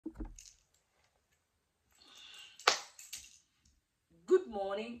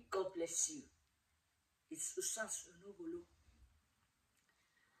morning. God bless you. It's Osas Legacy.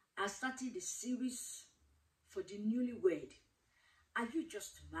 I started the series for the newlywed. Are you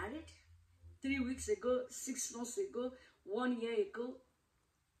just married? 3 weeks ago, 6 months ago, 1 year ago,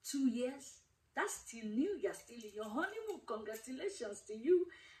 2 years? That's still new. You're still in your honeymoon. Congratulations to you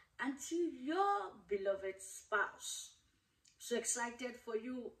and to your beloved spouse. So excited for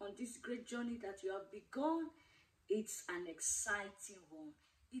you on this great journey that you have begun. It's an exciting one.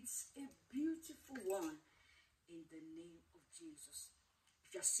 It's a beautiful one in the name of Jesus.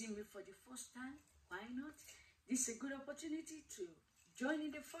 If you're seeing me for the first time, why not? This is a good opportunity to join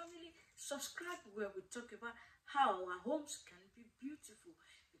in the family. Subscribe where we talk about how our homes can be beautiful.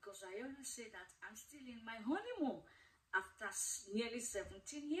 Because I always say that I'm still in my honeymoon after nearly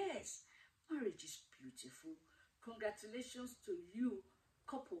 17 years. Marriage is beautiful. Congratulations to you,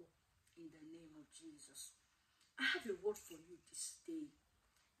 couple, in the name of Jesus. I have a word for you this day.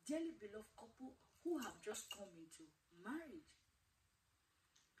 Dearly beloved couple who have just come into marriage,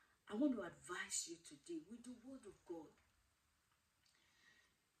 I want to advise you today with the word of God.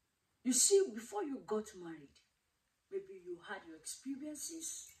 You see, before you got married, maybe you had your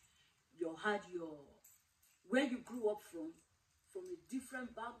experiences, you had where you grew up from a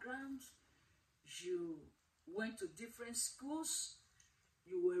different background, you went to different schools,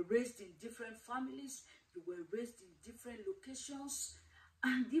 you were raised in different families, you were raised in different locations,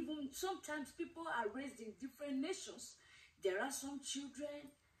 and even sometimes people are raised in different nations. There are some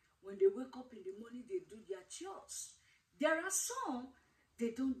children, when they wake up in the morning, they do their chores. There are some,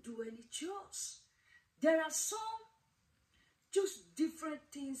 they don't do any chores. There are some, just different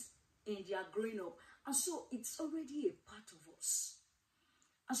things in their growing up. And so it's already a part of us.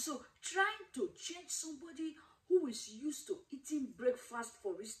 And so trying to change somebody who is used to eating breakfast,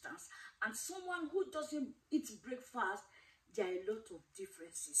 for instance, and someone who doesn't eat breakfast, there are a lot of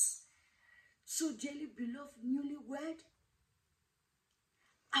differences. So, dearly beloved newlywed,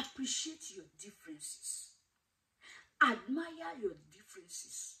 appreciate your differences. Admire your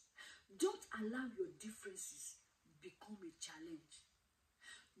differences. Don't allow your differences become a challenge.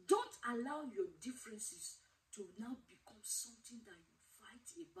 Don't allow your differences to now become something that you fight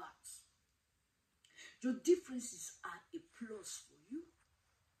about. Your differences are a plus for you.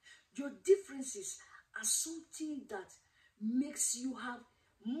 Your differences are something that makes you have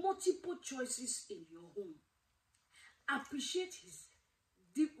multiple choices in your home. Appreciate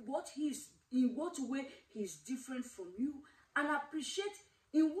in what way he is different from you, and appreciate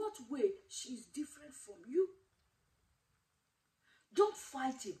in what way she is different from you. Don't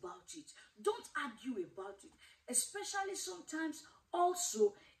fight about it. Don't argue about it. Especially sometimes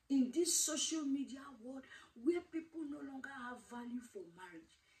also in this social media world where people no longer have value for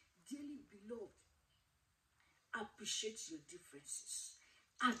marriage. Dearly beloved, appreciate your differences.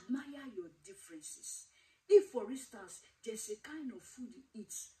 Admire your differences. If, for instance, there's a kind of food he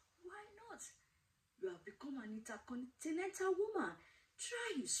eats, why not? You have become an intercontinental woman.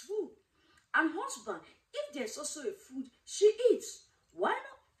 Try his food. And husband, if there's also a food she eats, why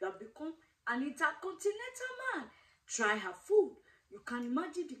not? You have become an intercontinental man. Try her food. You can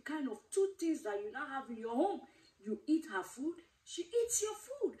imagine the kind of 2 things that you now have in your home. You eat her food, she eats your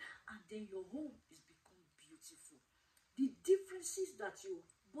food, and then your home is become beautiful. The differences that you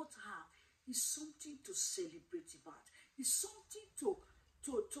both have is something to celebrate about. It's something to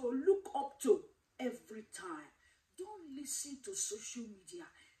look up to every time. Don't listen to social media.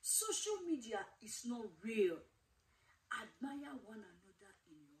 Social media is not real. Admire one another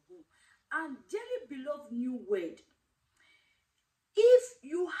in your home. And dearly beloved newlywed, if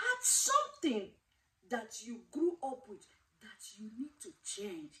you had something that you grew up with that you need to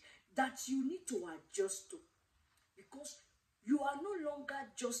change, that you need to adjust to, because you are no longer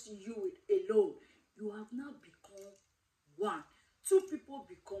just you alone, you have now become one. 2 people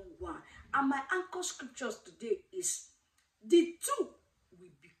become one. And my anchor scriptures today is the 2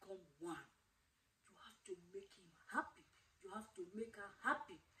 will become one. You have to make him happy. You have to make her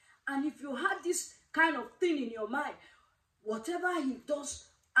happy. And if you have this kind of thing in your mind, whatever he does,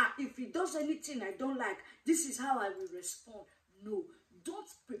 if he does anything I don't like, this is how I will respond. No, don't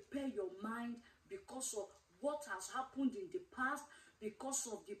prepare your mind because of what has happened in the past, because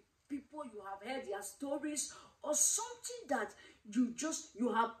of the people you have heard their stories, or something that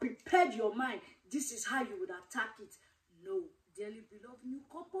you have prepared your mind. This is how you would attack it. No, dearly beloved new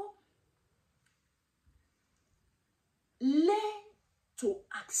couple, learn to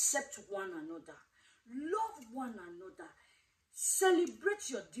accept one another. Love one another. Celebrate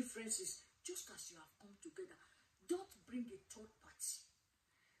your differences just as you have come together. Don't bring a third party.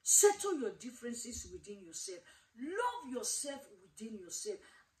 Settle your differences within yourself. Love yourself within yourself.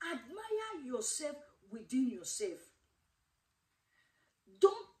 Admire yourself within yourself.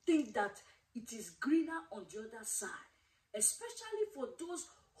 Don't think that it is greener on the other side, especially for those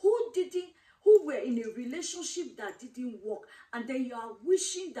who were in a relationship that didn't work, and then you are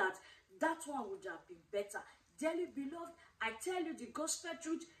wishing that that one would have been better. Dearly beloved, I tell you the gospel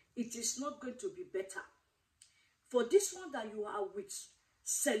truth, it is not going to be better. For this one that you are with,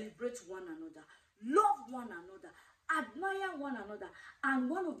 celebrate one another, love one another, admire one another. And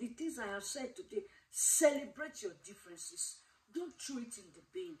one of the things I have said today, celebrate your differences. Don't throw it in the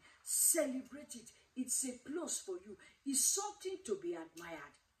bin. Celebrate it. It's a plus for you. It's something to be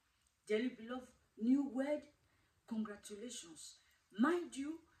admired. Dearly beloved, newlywed, congratulations. Mind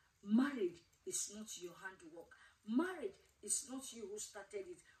you, marriage is not your handwork. Marriage is not you who started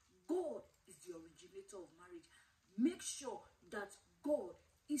it. God is the originator of marriage. Make sure that God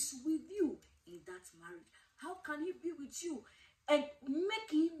is with you in that marriage. How can he be with you? And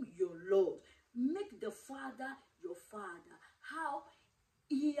make him your Lord. Make the Father your Father. How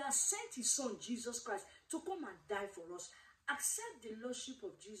he has sent his son Jesus Christ to come and die for us. Accept the lordship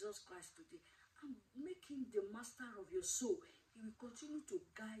of Jesus Christ today and make him the master of your soul. He will continue to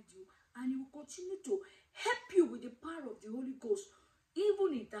guide you, and he will continue to help you with the power of the Holy Ghost,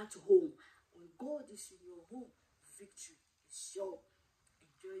 even in that home. When God is in your home, victory is sure.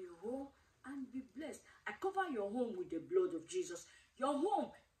 Enjoy your home and be blessed. I cover your home with the blood of Jesus. Your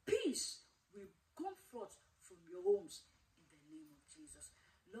home, peace will come forth from your homes in the name of Jesus.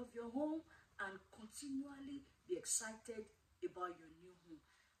 Love your home and continually be excited about your new home.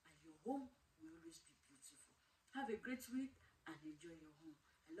 And your home will always be beautiful. Have a great week and enjoy your home.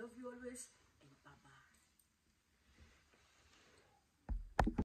 I love you always.